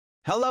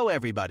Hello,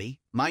 everybody.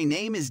 My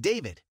name is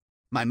David.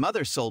 My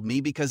mother sold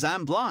me because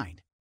I'm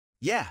blind.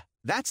 Yeah,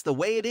 that's the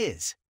way it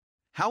is.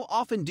 How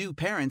often do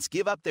parents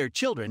give up their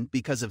children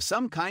because of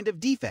some kind of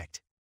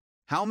defect?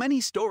 How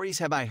many stories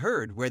have I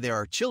heard where there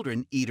are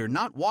children either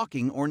not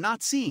walking or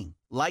not seeing,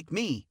 like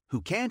me,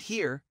 who can't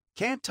hear,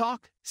 can't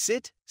talk,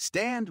 sit,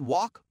 stand,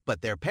 walk,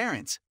 but their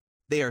parents,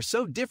 they are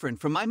so different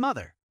from my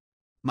mother.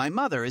 My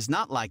mother is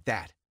not like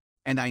that.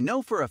 And I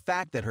know for a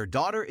fact that her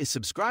daughter is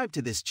subscribed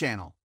to this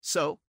channel,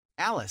 so,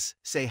 Alice,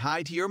 say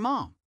hi to your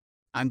mom.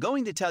 I'm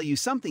going to tell you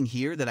something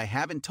here that I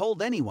haven't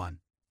told anyone,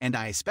 and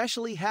I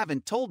especially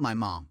haven't told my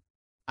mom.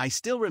 I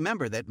still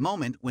remember that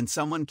moment when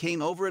someone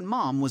came over and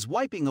Mom was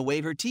wiping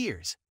away her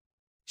tears.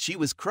 She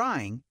was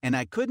crying, and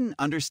I couldn't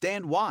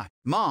understand why.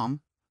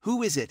 Mom,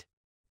 who is it?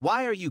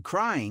 Why are you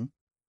crying?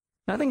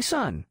 Nothing,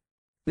 son.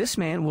 This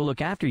man will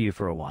look after you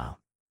for a while.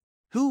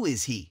 Who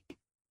is he?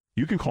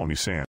 You can call me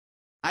Sam.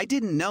 I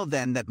didn't know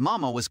then that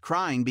Mama was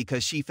crying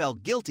because she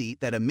felt guilty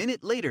that a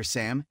minute later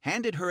Sam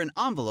handed her an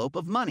envelope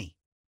of money.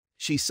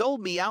 She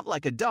sold me out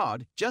like a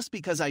dog just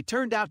because I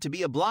turned out to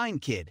be a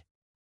blind kid.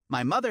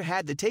 My mother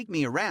had to take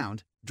me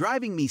around,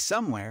 driving me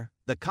somewhere,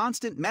 the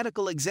constant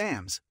medical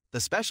exams,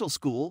 the special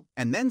school,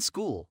 and then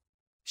school.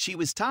 She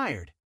was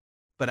tired.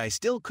 But I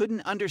still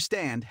couldn't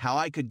understand how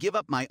I could give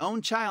up my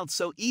own child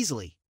so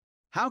easily.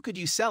 How could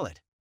you sell it?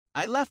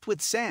 I left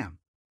with Sam.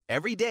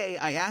 Every day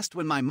I asked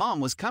when my mom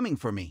was coming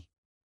for me.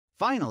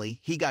 Finally,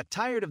 he got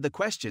tired of the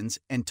questions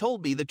and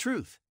told me the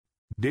truth.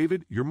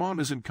 David, your mom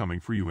isn't coming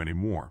for you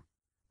anymore.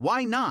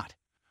 Why not?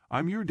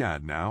 I'm your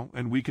dad now,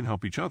 and we can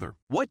help each other.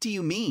 What do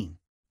you mean?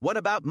 What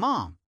about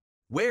Mom?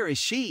 Where is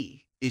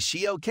she? Is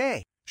she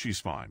okay? She's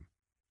fine.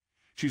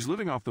 She's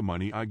living off the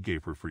money I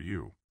gave her for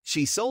you.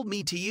 She sold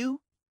me to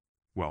you?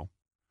 Well,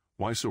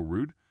 why so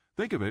rude?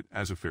 Think of it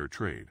as a fair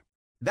trade.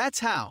 That's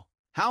how.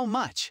 How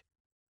much?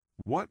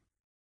 What?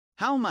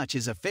 How much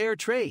is a fair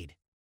trade?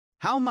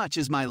 How much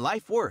is my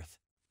life worth?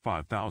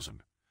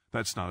 5,000.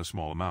 That's not a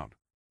small amount.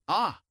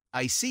 Ah,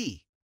 I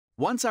see.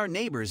 Once our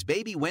neighbor's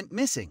baby went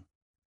missing.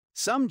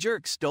 Some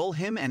jerk stole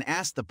him and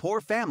asked the poor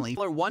family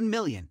for 1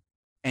 million.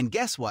 And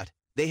guess what?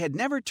 They had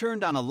never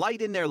turned on a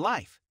light in their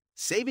life,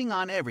 saving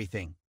on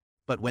everything.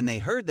 But when they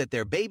heard that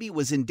their baby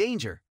was in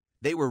danger,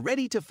 they were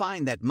ready to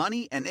find that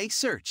money and they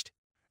searched.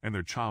 And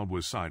their child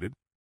was sighted?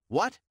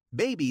 What?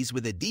 Babies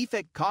with a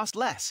defect cost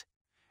less.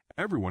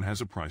 Everyone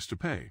has a price to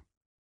pay.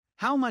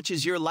 How much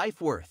is your life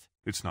worth?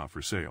 It's not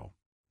for sale.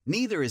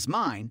 Neither is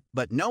mine,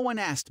 but no one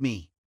asked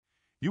me.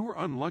 You were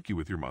unlucky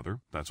with your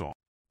mother, that's all.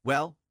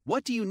 Well,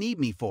 what do you need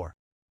me for?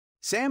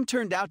 Sam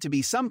turned out to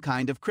be some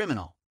kind of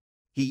criminal.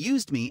 He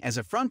used me as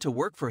a front to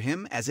work for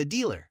him as a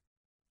dealer.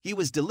 He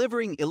was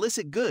delivering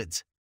illicit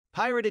goods,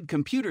 pirated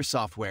computer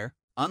software,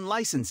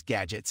 unlicensed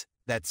gadgets,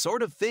 that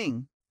sort of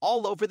thing,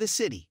 all over the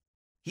city.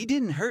 He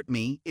didn't hurt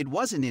me, it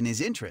wasn't in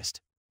his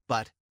interest.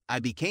 But I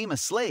became a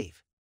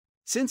slave.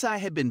 Since I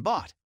had been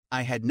bought,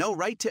 I had no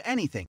right to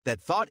anything.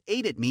 That thought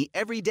ate at me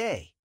every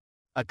day.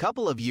 A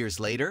couple of years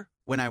later,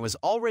 when I was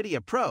already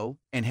a pro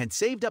and had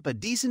saved up a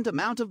decent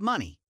amount of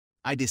money,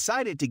 I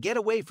decided to get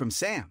away from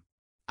Sam.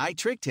 I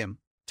tricked him,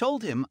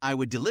 told him I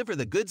would deliver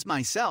the goods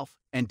myself,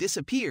 and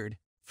disappeared,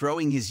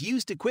 throwing his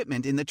used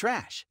equipment in the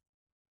trash.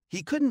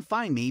 He couldn't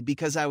find me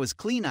because I was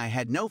clean. I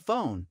had no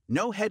phone,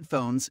 no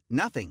headphones,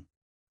 nothing.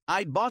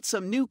 I'd bought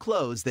some new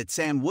clothes that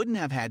Sam wouldn't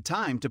have had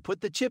time to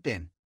put the chip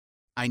in.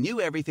 I knew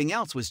everything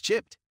else was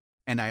chipped,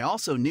 and I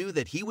also knew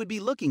that he would be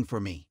looking for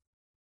me.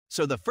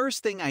 So the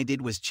first thing I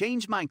did was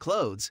change my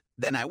clothes,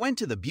 then I went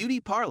to the beauty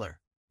parlor,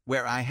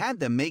 where I had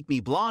them make me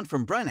blonde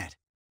from brunette.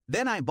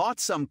 Then I bought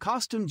some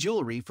costume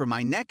jewelry for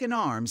my neck and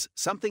arms,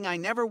 something I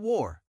never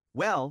wore,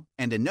 well,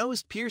 and a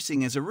nose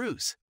piercing as a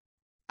ruse.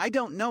 I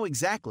don't know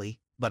exactly,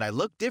 but I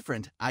looked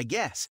different, I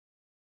guess.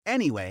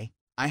 Anyway,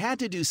 I had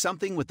to do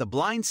something with the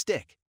blind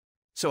stick.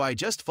 So I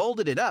just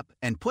folded it up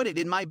and put it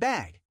in my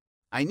bag.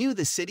 I knew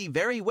the city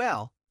very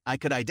well. I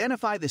could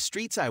identify the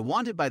streets I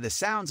wanted by the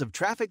sounds of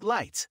traffic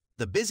lights,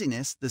 the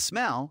busyness, the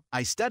smell.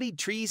 I studied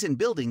trees and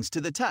buildings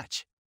to the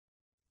touch.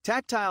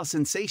 Tactile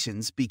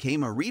sensations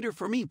became a reader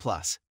for me.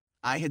 Plus,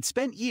 I had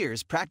spent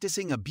years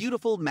practicing a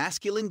beautiful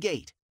masculine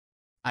gait.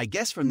 I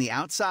guess from the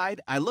outside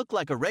I looked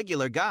like a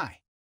regular guy.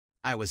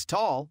 I was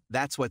tall,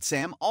 that's what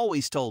Sam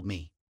always told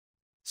me.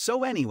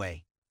 So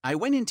anyway, I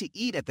went in to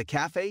eat at the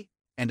cafe,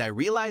 and I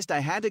realized I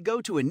had to go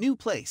to a new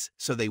place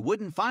so they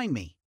wouldn't find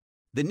me.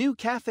 The new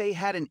cafe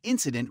had an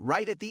incident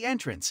right at the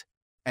entrance,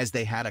 as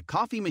they had a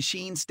coffee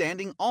machine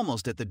standing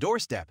almost at the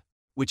doorstep,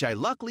 which I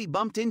luckily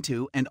bumped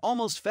into and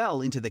almost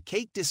fell into the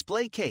cake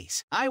display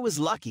case. I was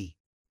lucky.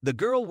 The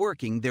girl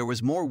working there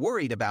was more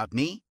worried about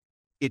me.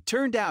 It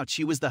turned out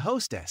she was the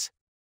hostess.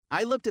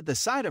 I looked at the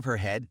side of her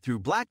head through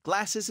black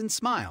glasses and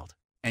smiled,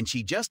 and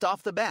she just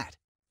off the bat.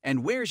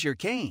 And where's your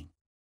cane?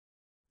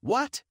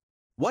 What?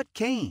 What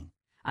cane?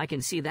 I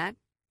can see that.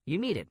 You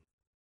need it.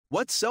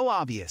 What's so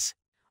obvious?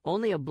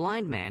 Only a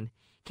blind man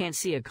can't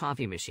see a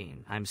coffee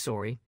machine. I'm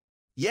sorry.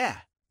 Yeah,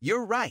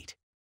 you're right.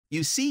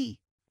 You see,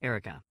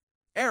 Erica.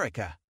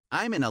 Erica,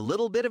 I'm in a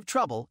little bit of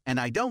trouble and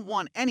I don't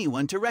want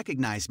anyone to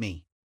recognize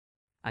me.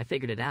 I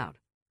figured it out.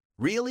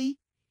 Really?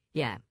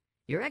 Yeah,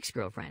 your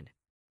ex-girlfriend.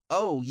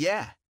 Oh,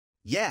 yeah.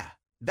 Yeah,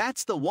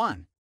 that's the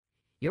one.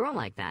 You're all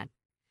like that.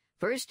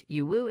 First,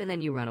 you woo and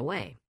then you run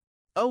away.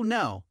 Oh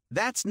no,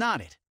 that's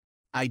not it.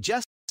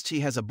 She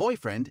has a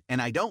boyfriend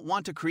and I don't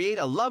want to create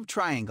a love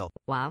triangle.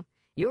 Wow,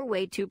 you're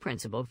way too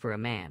principled for a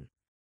man.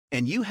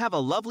 And you have a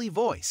lovely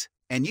voice,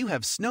 and you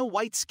have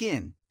snow-white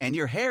skin, and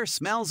your hair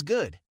smells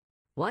good.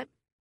 What?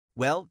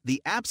 Well,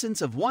 the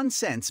absence of one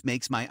sense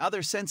makes my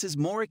other senses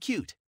more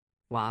acute.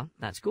 Wow,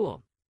 that's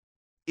cool.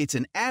 It's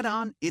an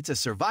add-on, it's a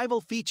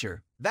survival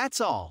feature, that's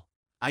all.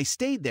 I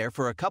stayed there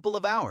for a couple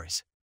of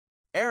hours.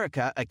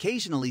 Erica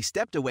occasionally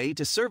stepped away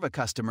to serve a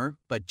customer,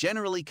 but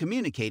generally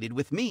communicated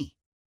with me.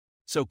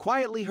 So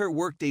quietly her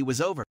workday was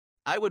over.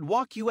 I would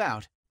walk you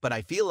out, but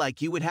I feel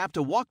like you would have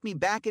to walk me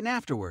back in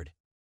afterward.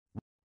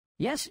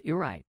 Yes, you're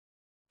right.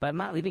 But I'm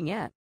not leaving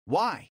yet.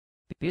 Why?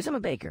 Because I'm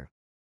a baker.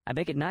 I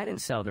bake at night and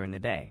sell during the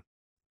day.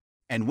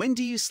 And when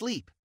do you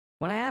sleep?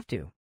 When I have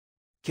to.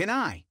 Can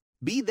I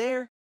be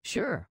there?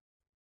 Sure.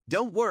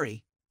 Don't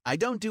worry, I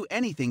don't do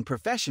anything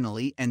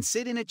professionally and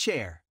sit in a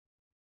chair.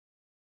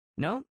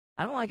 No,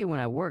 I don't like it when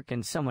I work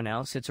and someone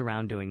else sits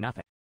around doing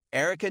nothing.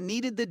 Erica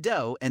kneaded the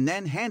dough and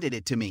then handed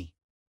it to me.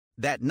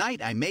 That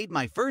night I made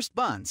my first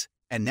buns,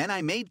 and then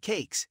I made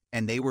cakes,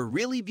 and they were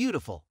really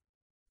beautiful.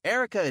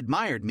 Erica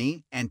admired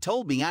me and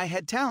told me I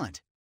had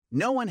talent.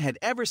 No one had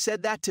ever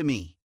said that to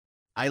me.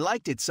 I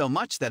liked it so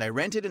much that I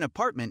rented an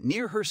apartment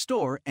near her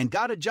store and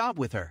got a job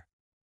with her.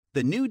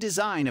 The new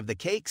design of the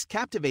cakes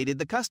captivated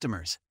the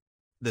customers.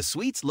 The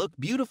sweets looked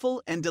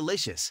beautiful and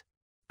delicious.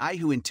 I,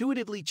 who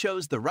intuitively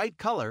chose the right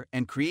color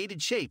and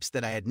created shapes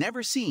that I had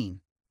never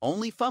seen,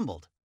 only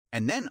fumbled,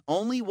 and then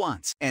only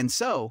once. And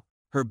so,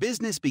 her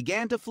business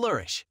began to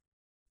flourish.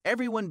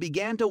 Everyone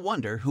began to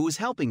wonder who was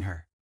helping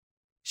her.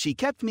 She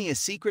kept me a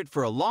secret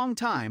for a long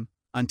time,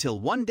 until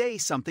one day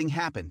something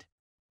happened.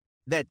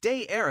 That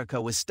day Erica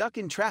was stuck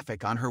in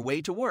traffic on her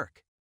way to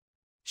work.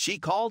 She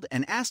called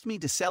and asked me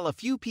to sell a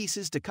few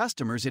pieces to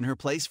customers in her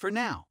place for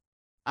now.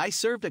 I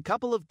served a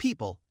couple of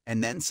people,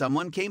 and then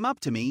someone came up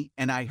to me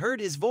and I heard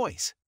his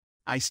voice.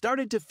 I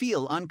started to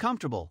feel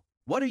uncomfortable.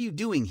 What are you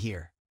doing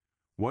here?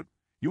 What?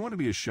 You want to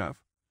be a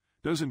chef?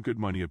 Doesn't good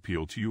money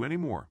appeal to you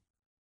anymore?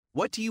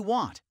 What do you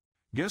want?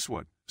 Guess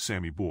what,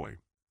 Sammy boy?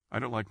 I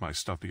don't like my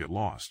stuff to get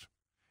lost.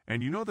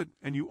 And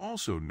you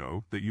also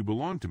know that you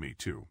belong to me,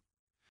 too.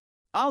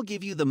 I'll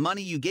give you the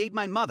money you gave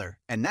my mother,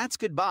 and that's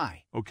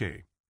goodbye.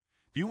 Okay.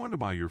 Do you want to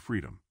buy your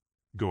freedom?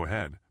 Go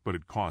ahead, but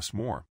it costs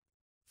more.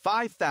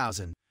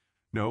 5,000.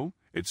 No,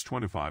 it's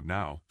 25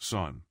 now,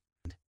 son.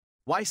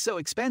 Why so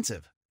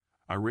expensive?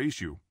 I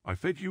raised you, I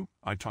fed you,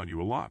 I taught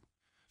you a lot.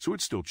 So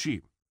it's still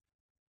cheap.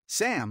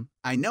 Sam,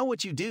 I know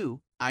what you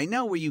do, I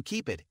know where you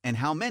keep it and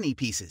how many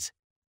pieces.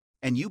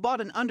 And you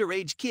bought an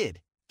underage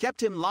kid,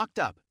 kept him locked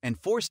up, and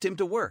forced him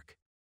to work.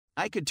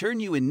 I could turn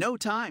you in no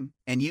time,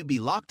 and you'd be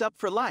locked up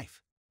for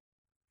life.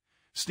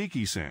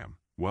 Sneaky Sam.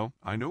 Well,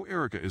 I know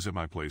Erica is at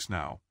my place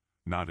now,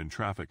 not in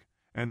traffic,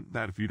 and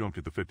that if you don't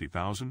get the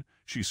 50,000,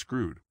 she's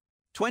screwed.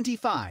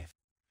 25.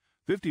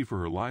 50 for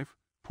her life,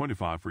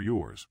 25 for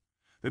yours.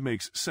 That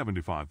makes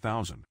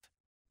 75,000.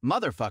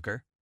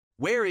 Motherfucker.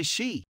 Where is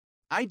she?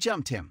 I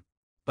jumped him.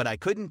 But I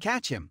couldn't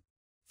catch him.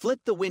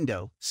 Flipped the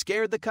window,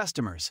 scared the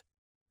customers.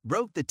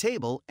 Broke the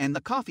table and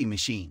the coffee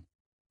machine.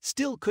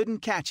 Still couldn't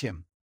catch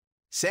him.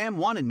 Sam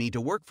wanted me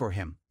to work for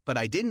him, but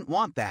I didn't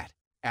want that.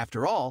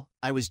 After all,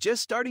 I was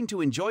just starting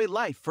to enjoy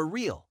life for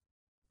real.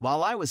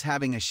 While I was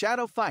having a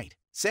shadow fight,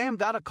 Sam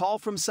got a call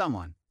from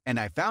someone, and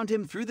I found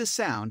him through the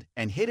sound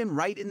and hit him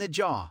right in the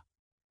jaw.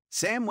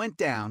 Sam went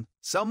down,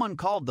 someone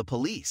called the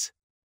police.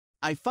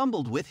 I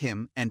fumbled with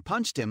him and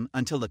punched him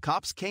until the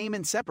cops came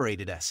and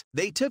separated us.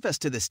 They took us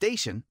to the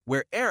station,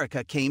 where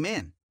Erica came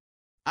in.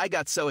 I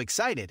got so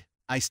excited,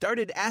 I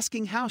started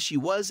asking how she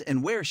was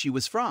and where she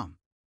was from.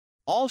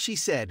 All she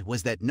said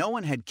was that no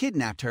one had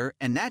kidnapped her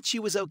and that she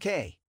was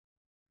okay.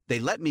 They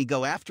let me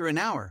go after an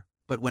hour,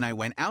 but when I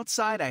went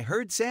outside I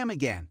heard Sam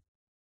again.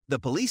 The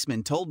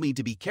policeman told me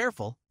to be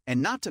careful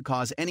and not to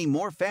cause any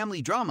more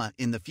family drama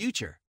in the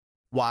future.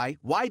 Why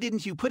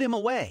didn't you put him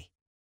away?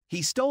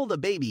 He stole the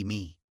baby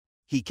me.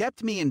 He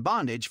kept me in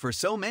bondage for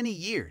so many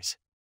years.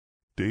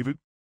 David,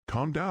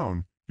 calm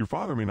down. Your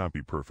father may not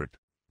be perfect,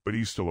 but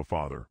he's still a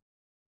father.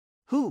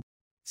 Who?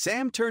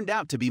 Sam turned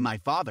out to be my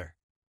father.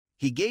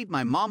 He gave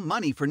my mom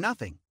money for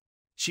nothing.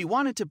 She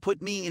wanted to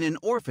put me in an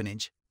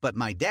orphanage, but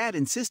my dad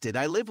insisted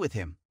I live with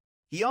him.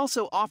 He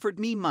also offered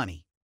me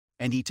money,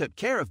 and he took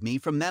care of me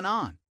from then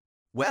on.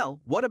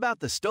 Well, what about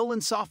the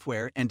stolen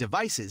software and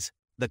devices?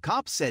 The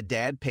cops said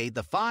Dad paid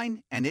the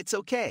fine and it's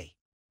okay.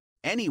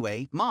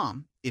 Anyway,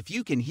 Mom, if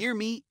you can hear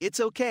me, it's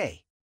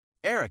okay.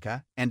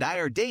 Erica and I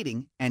are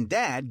dating, and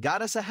Dad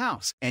got us a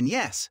house. And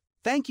yes,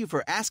 thank you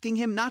for asking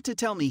him not to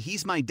tell me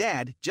he's my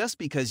dad just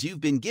because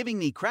you've been giving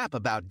me crap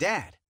about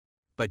Dad.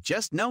 But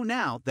just know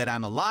now that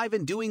I'm alive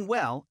and doing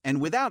well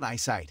and without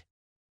eyesight.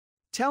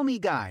 Tell me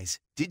guys,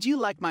 did you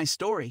like my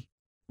story?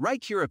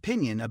 Write your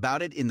opinion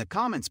about it in the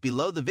comments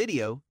below the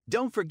video.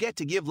 Don't forget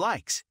to give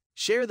likes,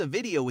 share the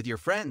video with your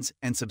friends,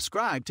 and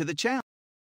subscribe to the channel.